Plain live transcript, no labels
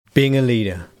Being a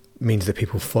leader means that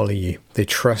people follow you, they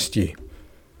trust you,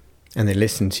 and they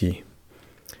listen to you.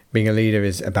 Being a leader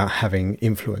is about having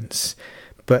influence.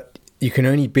 But you can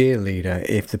only be a leader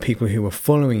if the people who are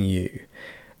following you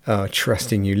are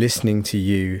trusting you, listening to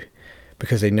you,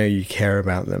 because they know you care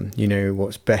about them. You know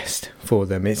what's best for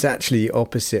them. It's actually the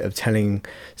opposite of telling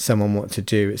someone what to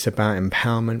do. It's about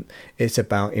empowerment. It's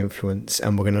about influence.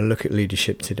 And we're going to look at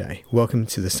leadership today. Welcome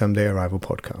to the Someday Arrival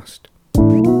podcast.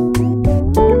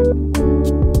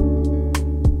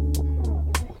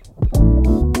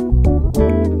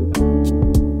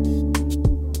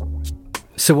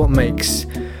 So what makes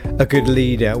a good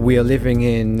leader? We are living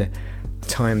in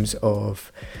times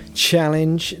of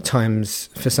challenge, times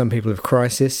for some people of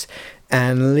crisis,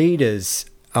 and leaders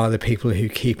are the people who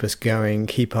keep us going,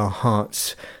 keep our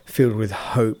hearts filled with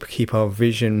hope, keep our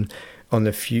vision on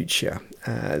the future.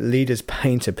 Leaders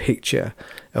paint a picture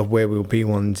of where we'll be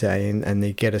one day, and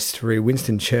they get us through.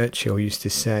 Winston Churchill used to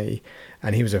say,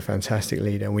 and he was a fantastic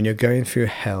leader, when you're going through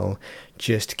hell,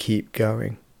 just keep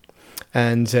going.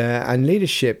 And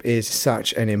leadership is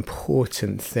such an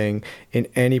important thing in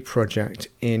any project,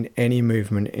 in any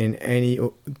movement, in any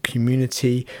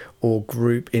community or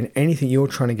group, in anything you're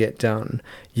trying to get done.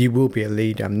 You will be a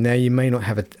leader. Now, you may not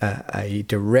have a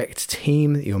direct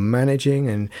team that you're managing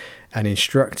and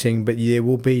instructing, but there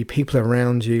will be people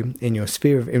around you in your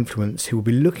sphere of influence who will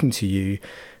be looking to you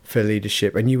for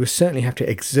leadership. And you will certainly have to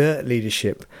exert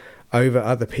leadership over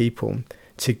other people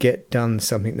to get done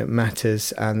something that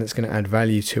matters and that's going to add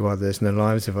value to others and the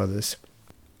lives of others.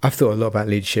 I've thought a lot about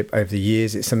leadership over the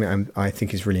years. It's something I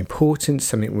think is really important,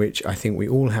 something which I think we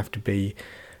all have to be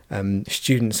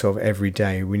students of every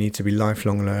day. We need to be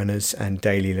lifelong learners and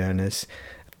daily learners.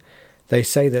 They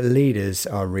say that leaders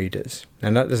are readers.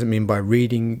 And that doesn't mean by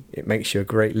reading it makes you a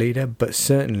great leader, but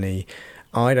certainly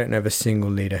I don't know of a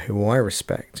single leader who I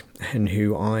respect and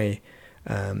who I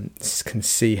can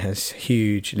see has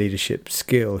huge leadership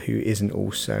skill who isn't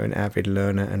also an avid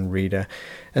learner and reader.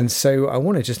 And so I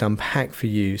want to just unpack for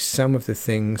you some of the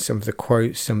things, some of the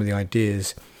quotes, some of the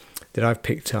ideas that I've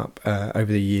picked up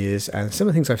over the years, and some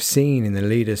of the things I've seen in the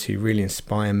leaders who really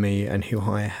inspire me and who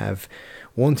I have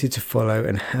wanted to follow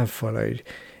and have followed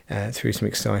through some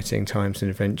exciting times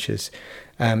and adventures.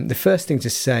 The first thing to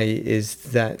say is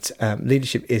that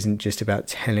leadership isn't just about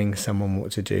telling someone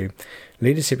what to do.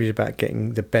 Leadership is about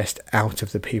getting the best out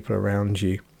of the people around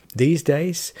you. These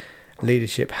days,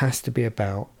 leadership has to be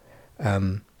about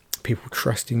people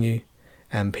trusting you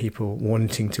and people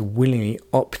wanting to willingly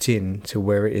opt in to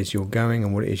where it is you're going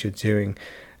and what it is you're doing.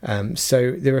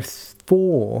 So there are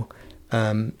four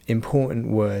important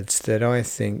words that I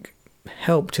think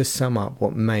help to sum up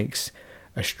what makes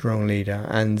a strong leader,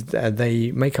 and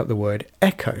they make up the word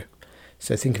echo.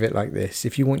 So think of it like this: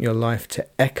 if you want your life to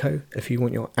echo, if you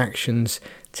want your actions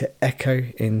to echo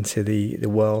into the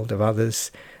world of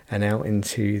others and out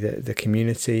into the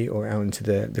community or out into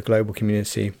the global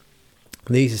community,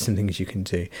 these are some things you can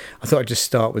do. I thought I'd just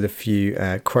start with a few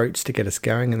quotes to get us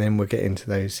going, and then we'll get into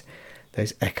those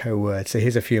echo words. So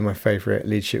here's a few of my favourite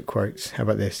leadership quotes. How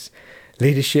about this?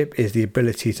 Leadership is the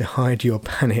ability to hide your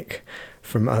panic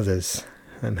from others.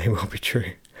 That may well be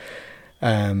true.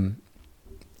 Here's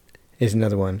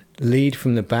another one. Lead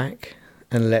from the back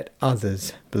and let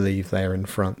others believe they are in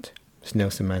front. It's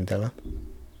Nelson Mandela.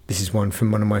 This is one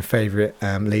from one of my favourite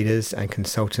leaders and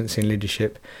consultants in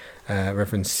leadership,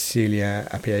 Reverend Celia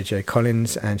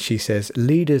Appiagie-Collins, and she says,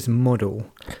 leaders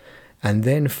model and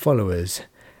then followers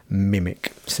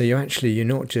mimic. So you're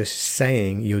not just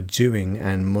saying, you're doing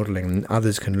and modelling, and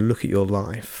others can look at your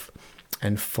life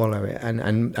and follow it.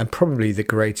 And probably the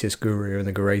greatest guru and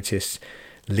the greatest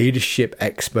leadership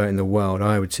expert in the world,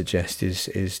 I would suggest,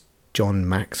 is John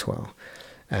Maxwell.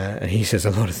 And he says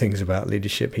a lot of things about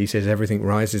leadership. He says everything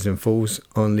rises and falls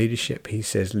on leadership. He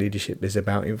says leadership is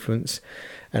about influence.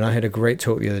 And I had a great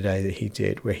talk the other day that he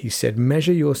did where he said,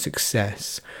 measure your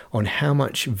success on how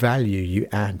much value you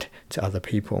add to other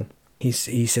people. He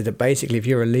said that basically if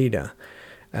you're a leader,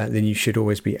 then you should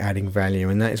always be adding value.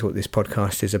 And that is what this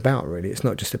podcast is about, really. It's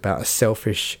not just about a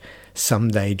selfish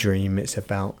someday dream. It's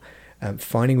about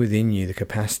finding within you the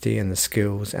capacity and the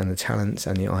skills and the talents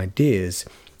and the ideas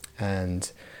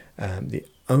and the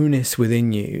onus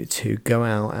within you to go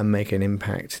out and make an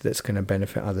impact that's going to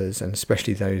benefit others, and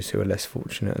especially those who are less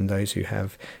fortunate and those who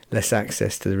have less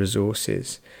access to the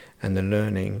resources and the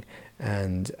learning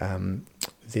and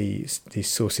these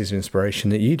sources of inspiration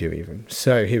that you do even.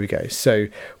 So here we go. So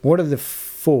what are the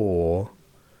four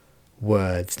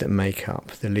words that make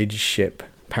up the leadership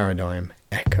paradigm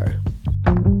echo?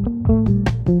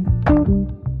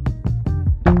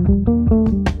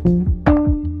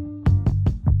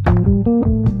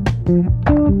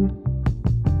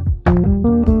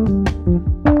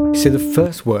 So the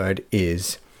first word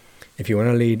is, if you want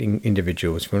to lead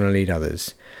individuals, if you want to lead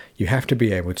others, you have to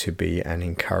be able to be an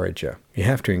encourager. You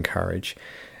have to encourage.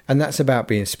 And that's about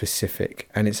being specific,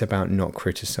 and it's about not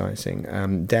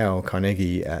criticizing. Dale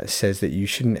Carnegie says that you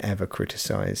shouldn't ever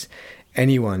criticize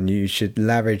anyone. You should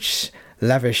lavish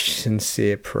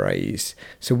sincere praise.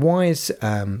 So why is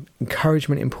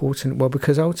encouragement important? Well,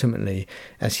 because ultimately,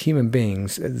 as human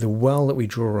beings, the well that we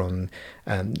draw on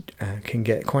can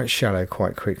get quite shallow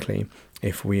quite quickly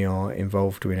if we are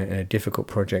involved in a difficult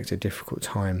project, a difficult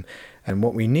time. And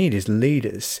what we need is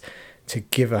leaders to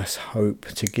give us hope,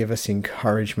 to give us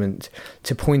encouragement,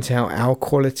 to point out our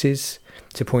qualities,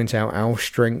 to point out our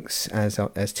strengths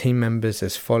as team members,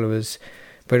 as followers,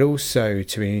 but also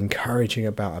to be encouraging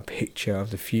about a picture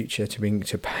of the future,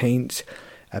 to paint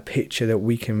a picture that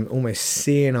we can almost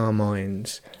see in our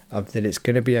minds of that it's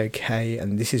going to be okay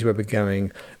and this is where we're going,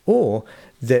 or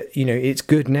that, it's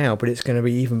good now, but it's going to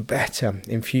be even better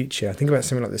in future. I think about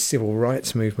something like the civil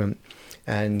rights movement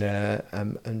and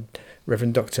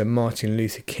Reverend Dr. Martin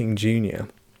Luther King Jr.,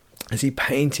 as he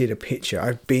painted a picture.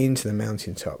 I've been to the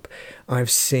mountaintop. I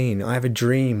have a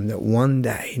dream that one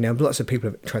day, now lots of people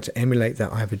have tried to emulate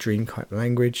that I have a dream type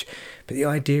language, but the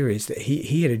idea is that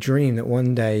he had a dream that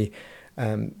one day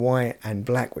white and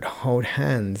black would hold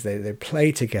hands, they'd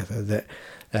play together, that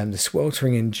the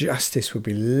sweltering injustice would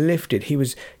be lifted. He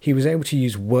was able to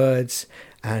use words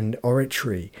and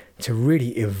oratory to really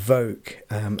evoke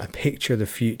a picture of the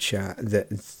future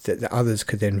that others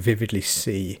could then vividly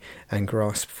see and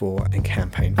grasp for and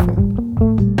campaign for.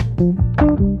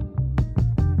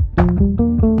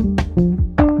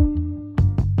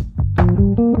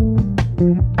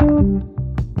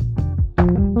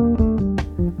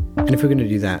 And if we're going to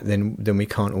do that, then we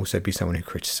can't also be someone who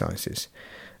criticises.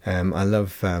 I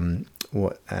love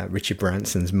what Richard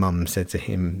Branson's mum said to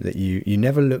him, that you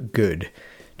never look good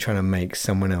trying to make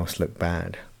someone else look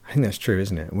bad. I think that's true,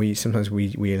 isn't it? Sometimes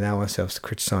we allow ourselves to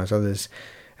criticise others,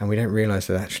 and we don't realise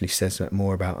that actually says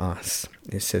more about us.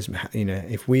 It says,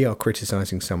 if we are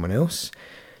criticising someone else,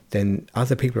 then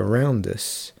other people around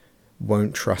us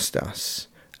won't trust us.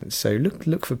 And so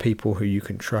look for people who you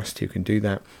can trust, who can do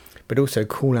that, but also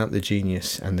call out the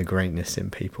genius and the greatness in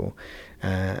people,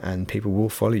 and people will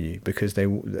follow you because they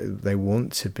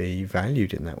want to be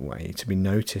valued in that way, to be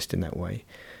noticed in that way.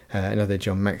 Another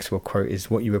John Maxwell quote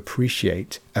is, what you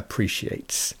appreciate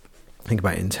appreciates. Think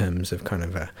about it in terms of kind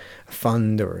of a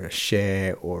fund or a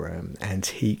share or an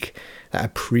antique that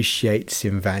appreciates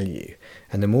in value.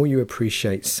 And the more you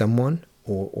appreciate someone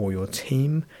or your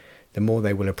team, the more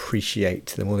they will appreciate,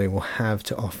 the more they will have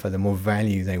to offer, the more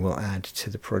value they will add to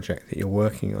the project that you're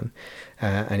working on.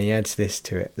 And he adds this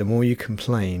to it: the more you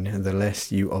complain, the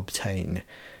less you obtain.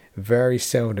 Very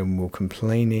seldom will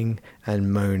complaining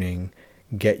and moaning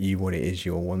get you what it is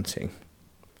you're wanting.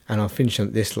 And I'll finish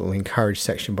on this little encourage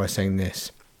section by saying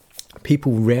this: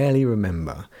 people rarely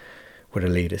remember what a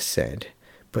leader said,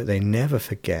 but they never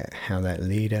forget how that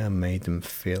leader made them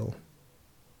feel.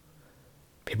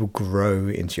 People grow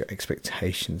into your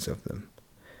expectations of them.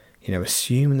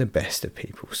 Assume the best of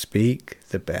people, speak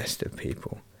the best of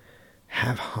people,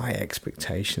 have high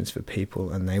expectations for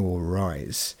people, and they will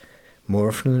rise more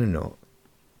often than not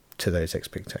to those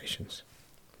expectations.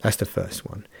 That's the first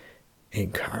one.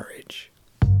 Encourage.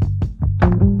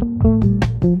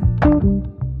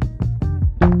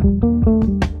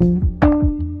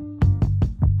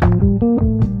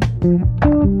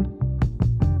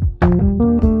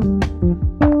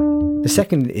 The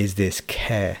second is this: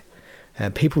 care.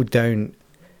 People don't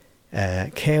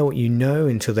care what you know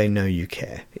until they know you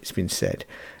care. It's been said.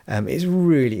 It's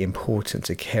really important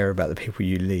to care about the people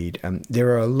you lead. There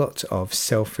are a lot of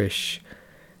selfish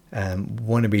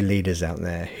wannabe leaders out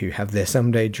there who have their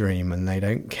someday dream, and they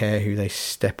don't care who they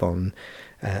step on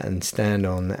and stand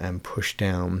on and push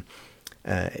down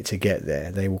to get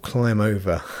there. They will climb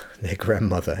over their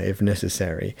grandmother if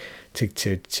necessary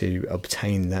to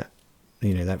obtain that,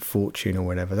 that fortune or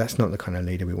whatever. That's not the kind of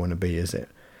leader we want to be, is it?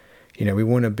 We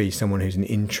want to be someone who's an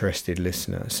interested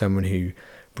listener, someone who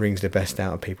brings the best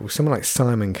out of people. Someone like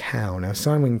Simon Cowell. Now,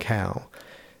 Simon Cowell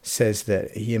says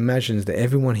that he imagines that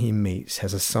everyone he meets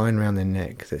has a sign around their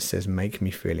neck that says, "Make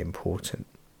me feel important."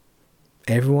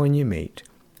 Everyone you meet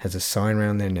has a sign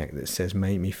around their neck that says,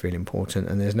 "Make me feel important."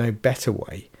 And there's no better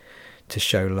way to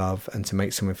show love and to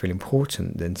make someone feel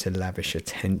important than to lavish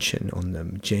attention on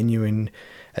them. Genuine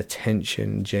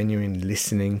attention, genuine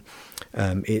listening.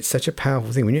 It's such a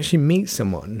powerful thing. When you actually meet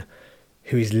someone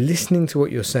who is listening to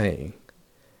what you're saying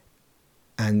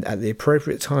and at the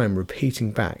appropriate time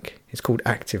repeating back, it's called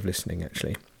active listening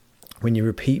actually. When you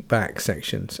repeat back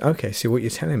sections, okay, see what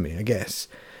you're telling me, I guess.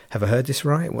 have I heard this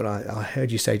right? What I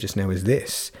heard you say just now is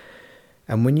this.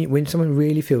 And when someone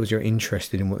really feels you're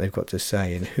interested in what they've got to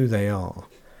say and who they are,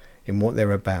 in what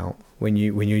they're about, when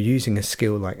you're using a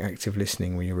skill like active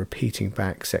listening, where you're repeating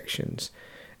back sections,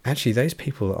 actually those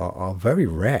people are very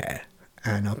rare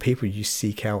and are people you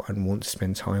seek out and want to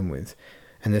spend time with.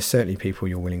 And there's certainly people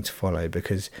you're willing to follow,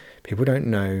 because people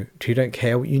who don't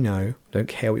care what you know, don't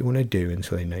care what you want to do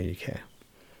until they know you care.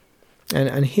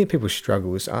 And hear people's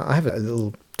struggles. I have a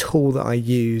little tool that I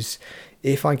use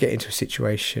if I get into a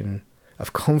situation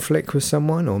of conflict with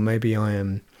someone, or maybe I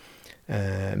am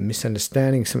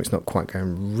misunderstanding, something's not quite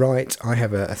going right. I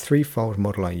have a threefold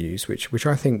model I use, which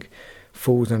I think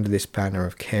falls under this banner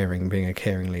of caring, being a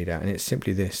caring leader. And it's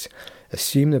simply this: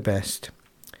 assume the best,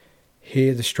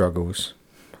 hear the struggles,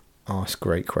 ask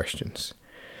great questions.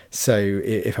 So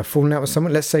if I've fallen out with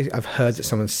someone, let's say I've heard that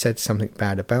someone said something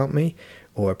bad about me,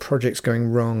 or a project's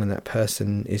going wrong and that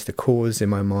person is the cause in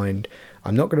my mind,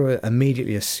 I'm not going to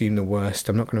immediately assume the worst.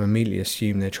 I'm not going to immediately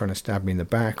assume they're trying to stab me in the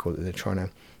back, or that they're trying to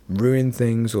ruin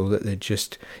things, or that they're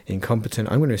just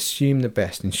incompetent. I'm going to assume the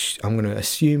best, and I'm going to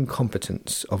assume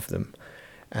competence of them.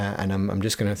 And I'm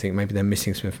just going to think maybe they're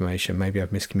missing some information, maybe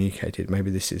I've miscommunicated,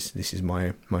 maybe this is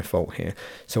my fault here.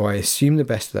 So I assume the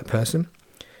best of that person,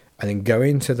 and then go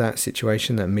into that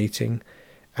situation, that meeting,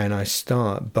 and I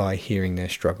start by hearing their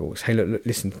struggles. Hey, look,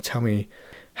 listen, tell me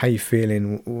how you're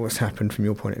feeling, what's happened from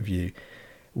your point of view.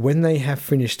 When they have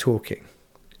finished talking,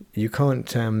 you can't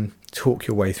talk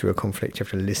your way through a conflict, you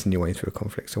have to listen your way through a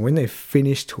conflict. So when they've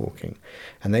finished talking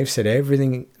and they've said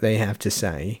everything they have to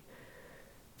say,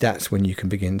 that's when you can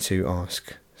begin to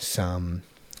ask some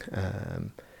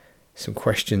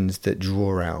questions that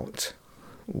draw out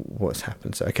what's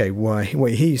happened. So, okay, what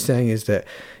he's saying is that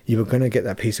you were going to get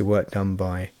that piece of work done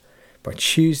by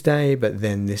Tuesday, but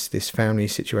then this family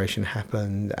situation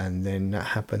happened, and then that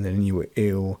happened, and you were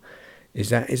ill. Is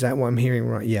that what I'm hearing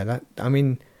right? Yeah,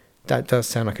 that does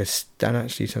sound like that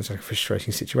actually sounds like a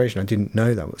frustrating situation. I didn't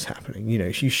know that was happening.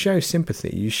 You show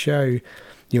sympathy,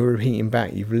 you're repeating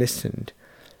back, you've listened.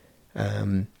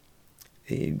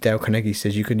 Dale Carnegie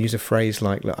says you can use a phrase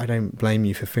like, look, I don't blame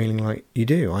you for feeling like you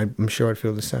do. I'm sure I'd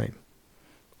feel the same.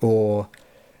 Or,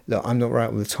 look, I'm not right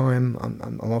all the time.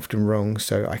 I'm often wrong,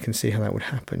 so I can see how that would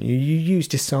happen. You use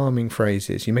disarming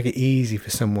phrases. You make it easy for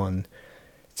someone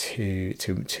to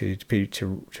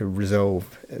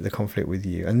resolve the conflict with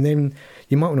you. And then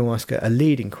you might want to ask a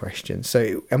leading question.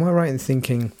 So am I right in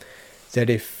thinking that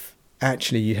if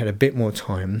actually you had a bit more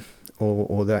time,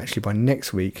 or that actually by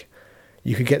next week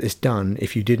you could get this done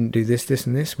if you didn't do this, this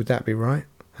and this, would that be right?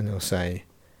 And they'll say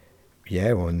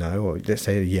yeah or no, or let's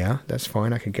say yeah, that's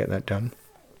fine, I could get that done.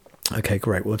 Okay,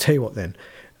 great. Well, I'll tell you what then,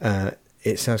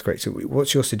 it sounds great. So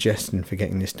what's your suggestion for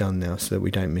getting this done now so that we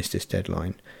don't miss this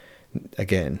deadline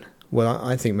again? Well,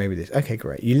 I think maybe this. Okay,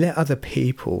 great. You let other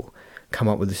people come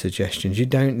up with the suggestions. You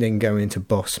don't then go into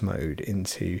boss mode,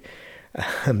 into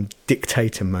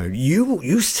dictator mode.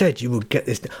 You said you would get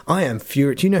this done. I am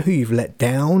furious. Do you know who you've let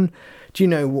down? Do you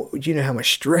know how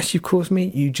much stress you've caused me?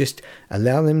 You just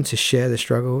allow them to share the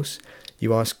struggles.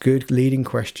 You ask good leading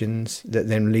questions that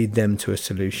then lead them to a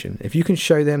solution. If you can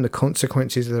show them the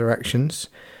consequences of their actions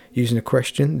using a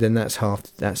question, then that's half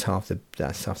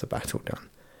the battle done.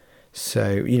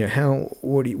 So,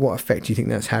 what effect do you think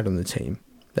that's had on the team?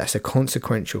 That's a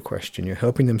consequential question. You're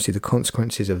helping them see the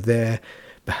consequences of their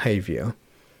behavior.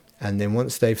 And then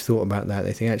once they've thought about that,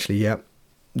 they think, actually, yeah,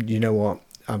 you know what?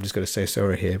 I'm just going to say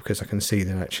sorry here, because I can see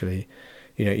that actually,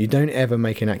 you don't ever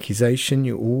make an accusation.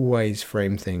 You always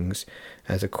frame things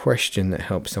as a question that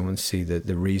helps someone see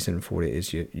the reason for what it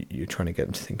is you're trying to get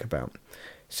them to think about.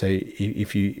 So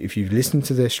if you've listened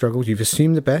to their struggles, you've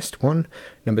assumed the best, one.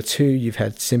 Number two, you've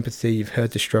had sympathy, you've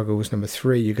heard the struggles. Number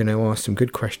three, you're going to ask some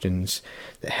good questions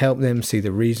that help them see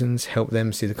the reasons, help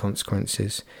them see the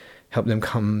consequences, help them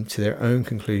come to their own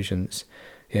conclusions.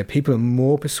 People are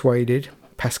more persuaded,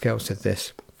 Pascal said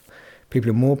this,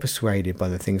 people are more persuaded by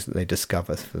the things that they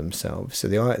discover for themselves. So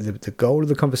the goal of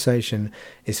the conversation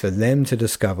is for them to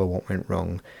discover what went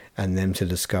wrong, and them to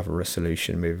discover a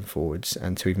solution moving forwards,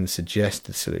 and to even suggest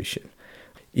the solution.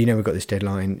 We've got this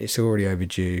deadline, it's already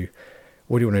overdue.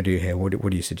 What do you want to do here? What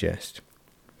do you suggest?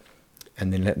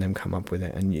 And then let them come up with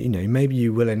it. And maybe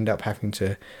you will end up having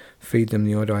to feed them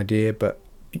the odd idea, but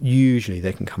usually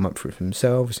they can come up with it for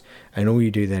themselves, and all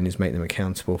you do then is make them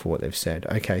accountable for what they've said.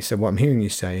 Okay, so what I'm hearing you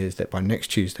say is that by next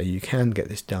Tuesday you can get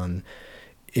this done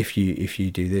if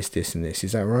you do this and this.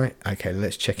 Is that right? Okay,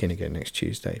 let's check in again next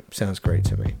Tuesday. Sounds great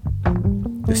to me.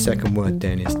 The second word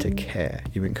then is to care.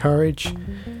 You encourage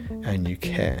and you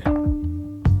care.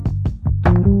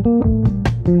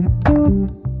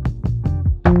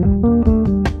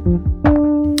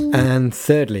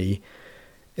 thirdly,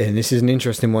 and this is an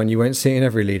interesting one, you won't see it in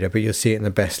every leader, but you'll see it in the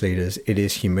best leaders, it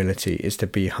is humility, it's to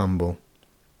be humble.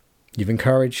 You've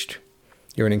encouraged,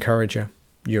 you're an encourager,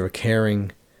 you're a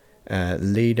caring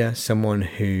leader, someone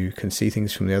who can see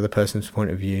things from the other person's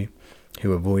point of view,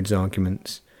 who avoids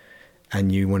arguments,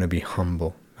 and you want to be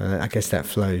humble. I guess that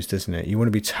flows, doesn't it? You want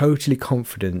to be totally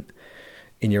confident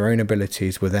in your own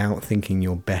abilities without thinking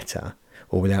you're better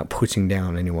or without putting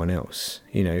down anyone else.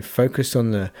 You know, focus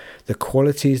on the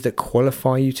qualities that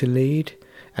qualify you to lead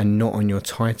and not on your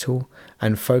title,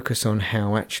 and focus on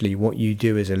how actually what you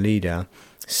do as a leader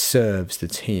serves the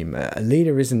team. A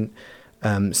leader isn't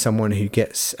someone who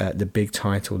gets the big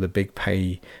title, the big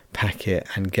pay packet,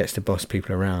 and gets to boss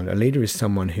people around. A leader is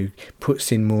someone who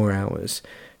puts in more hours,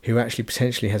 who actually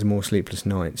potentially has more sleepless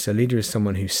nights. A leader is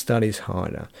someone who studies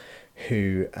harder,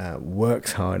 who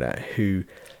works harder, who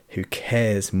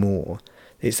cares more.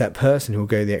 It's that person who will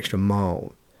go the extra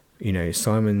mile. You know,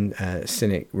 Simon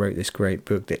Sinek wrote this great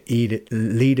book that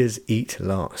Leaders Eat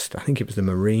Last. I think it was the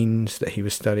Marines that he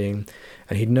was studying,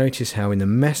 and he'd noticed how in the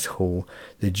mess hall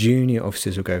the junior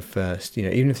officers will go first. You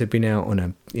know, even if they'd been out on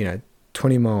a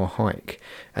 20-mile hike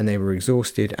and they were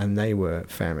exhausted and they were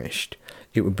famished,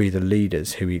 it would be the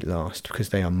leaders who eat last, because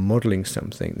they are modelling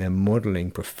something. They're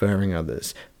modelling preferring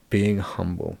others, being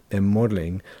humble. They're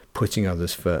modelling putting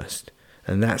others first,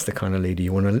 and that's the kind of leader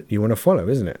you want to follow,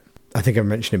 isn't it? I think I've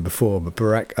mentioned it before, but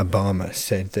Barack Obama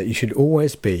said that you should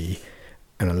always be,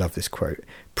 and I love this quote,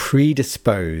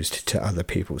 predisposed to other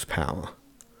people's power.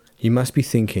 You must be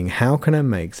thinking, how can I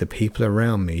make the people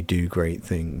around me do great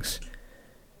things?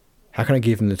 How can I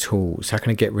give them the tools? How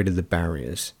can I get rid of the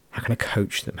barriers? How can I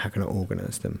coach them? How can I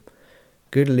organise them?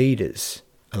 Good leaders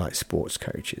are like sports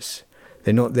coaches.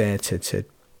 They're not there to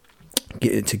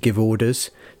give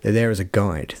orders. They're there as a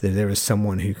guide. They're there as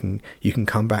someone who you can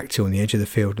come back to on the edge of the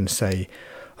field and say,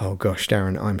 oh gosh,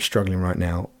 Darren, I'm struggling right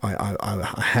now.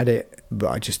 I had it,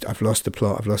 but I've lost the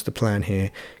plot. I've lost the plan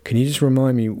here. Can you just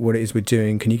remind me what it is we're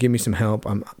doing? Can you give me some help?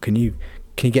 Can you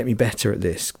get me better at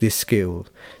this skill,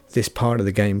 this part of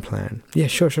the game plan? Yeah,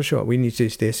 sure. We need to do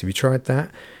this. Have you tried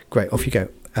that? Great, off you go.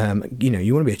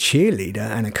 You want to be a cheerleader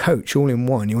and a coach all in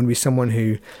one. You want to be someone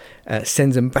who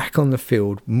sends them back on the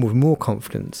field with more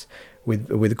confidence,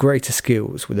 with greater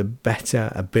skills, with a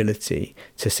better ability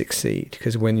to succeed.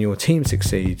 Because when your team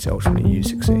succeeds, ultimately you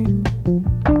succeed.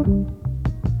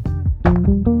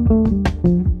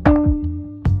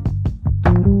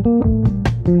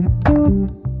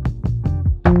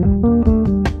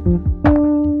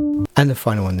 And the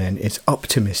final one then is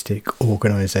optimistic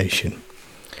organisation.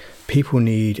 People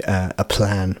need a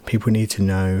plan. People need to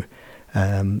know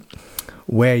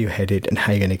where you're headed and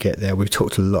how you're going to get there. We've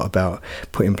talked a lot about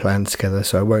putting plans together,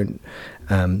 so I won't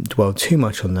dwell too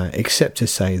much on that, except to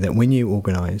say that when you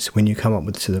organise, when you come up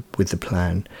with the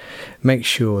plan, make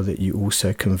sure that you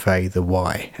also convey the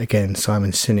why. Again,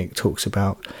 Simon Sinek talks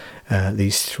about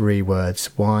these three words: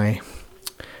 why,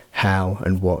 how,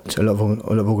 and what. A lot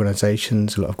of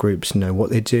organisations, a lot of groups know what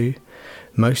they do.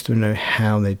 Most of them know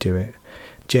how they do it.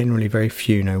 Generally, very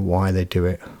few know why they do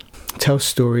it. Tell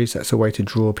stories. That's a way to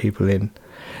draw people in.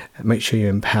 Make sure you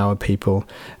empower people.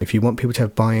 If you want people to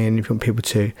have buy-in, if you want people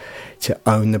to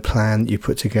own the plan that you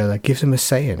put together, give them a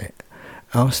say in it.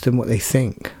 Ask them what they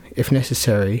think. If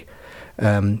necessary,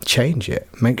 change it.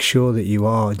 Make sure that you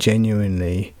are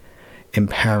genuinely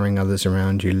empowering others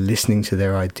around you, listening to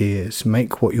their ideas.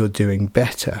 Make what you're doing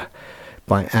better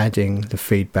by adding the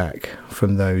feedback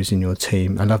from those in your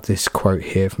team. I love this quote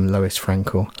here from Lois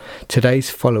Frankel. Today's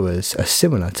followers are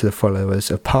similar to the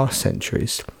followers of past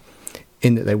centuries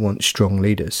in that they want strong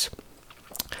leaders.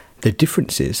 The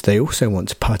difference is they also want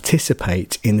to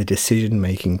participate in the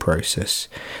decision-making process.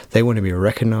 They want to be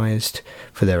recognised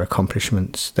for their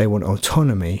accomplishments. They want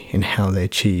autonomy in how they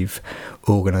achieve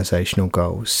organisational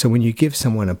goals. So when you give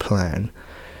someone a plan,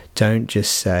 don't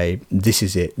just say, this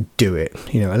is it, do it.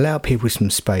 Allow people some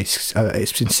space.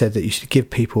 It's been said that you should give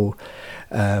people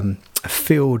a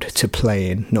field to play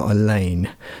in, not a lane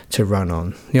to run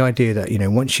on. The idea that,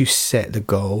 once you set the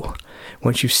goal,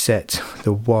 once you've set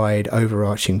the wide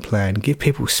overarching plan, give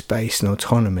people space and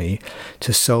autonomy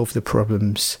to solve the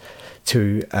problems,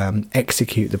 to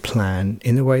execute the plan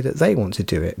in the way that they want to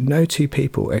do it. No two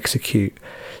people execute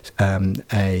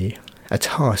a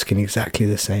task in exactly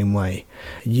the same way.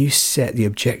 You set the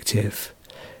objective,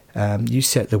 you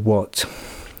set the what,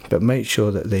 but make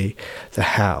sure that the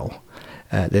how,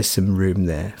 there's some room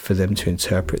there for them to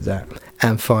interpret that.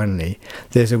 And finally,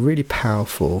 there's a really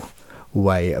powerful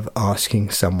way of asking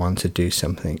someone to do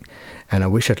something, and I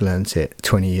wish I'd learned it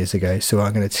 20 years ago, so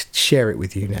I'm going to share it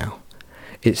with you now.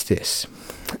 It's this: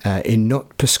 in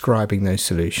not prescribing those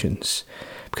solutions.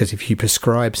 Because if you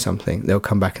prescribe something, they'll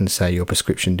come back and say your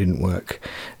prescription didn't work.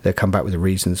 They'll come back with the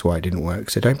reasons why it didn't work.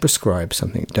 So don't prescribe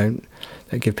something. Don't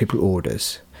give people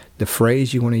orders. The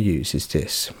phrase you want to use is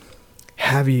this: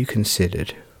 have you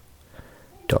considered ...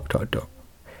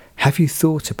 Have you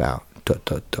thought about ...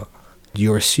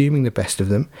 You're assuming the best of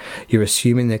them. You're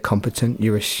assuming they're competent.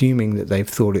 You're assuming that they've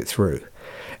thought it through.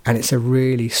 And it's a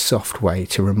really soft way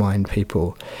to remind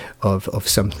people of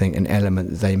something, an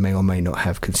element that they may or may not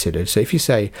have considered. So if you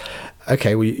say,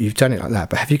 okay, well, you've done it like that,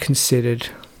 but have you considered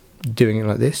doing it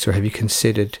like this? Or have you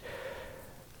considered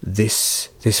this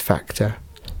factor,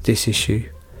 this issue?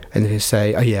 And if they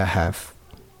say, oh yeah, I have,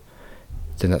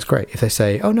 then that's great. If they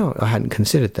say, oh no, I hadn't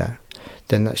considered that,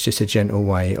 then that's just a gentle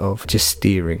way of just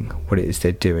steering what it is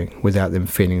they're doing without them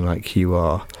feeling like you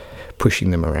are pushing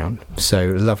them around. So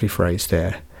lovely phrase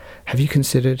there. Have you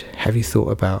considered? Have you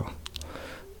thought about?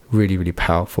 Really, really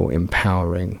powerful,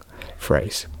 empowering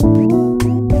phrase.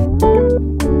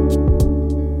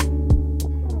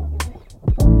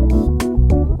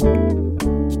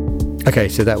 Okay,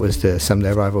 so that was the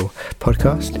Someday Arrival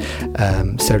podcast.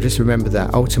 So just remember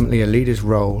that ultimately a leader's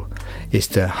role is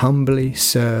to humbly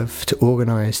serve, to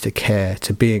organise, to care,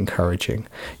 to be encouraging.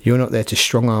 You're not there to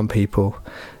strong-arm people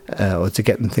or to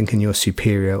get them thinking you're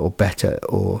superior or better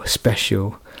or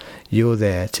special. You're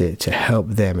there to help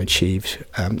them achieve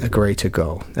a greater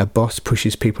goal. A boss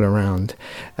pushes people around.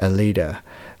 A leader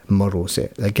models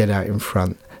it. They get out in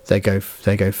front. They go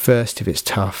first if it's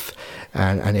tough,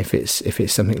 and if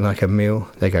it's something like a meal,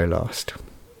 they go last.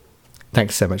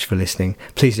 Thanks so much for listening.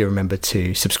 Please do remember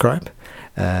to subscribe,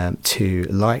 to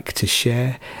like, to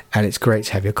share, and it's great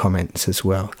to have your comments as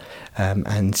well. And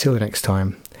until the next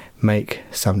time, make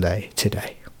someday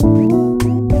today.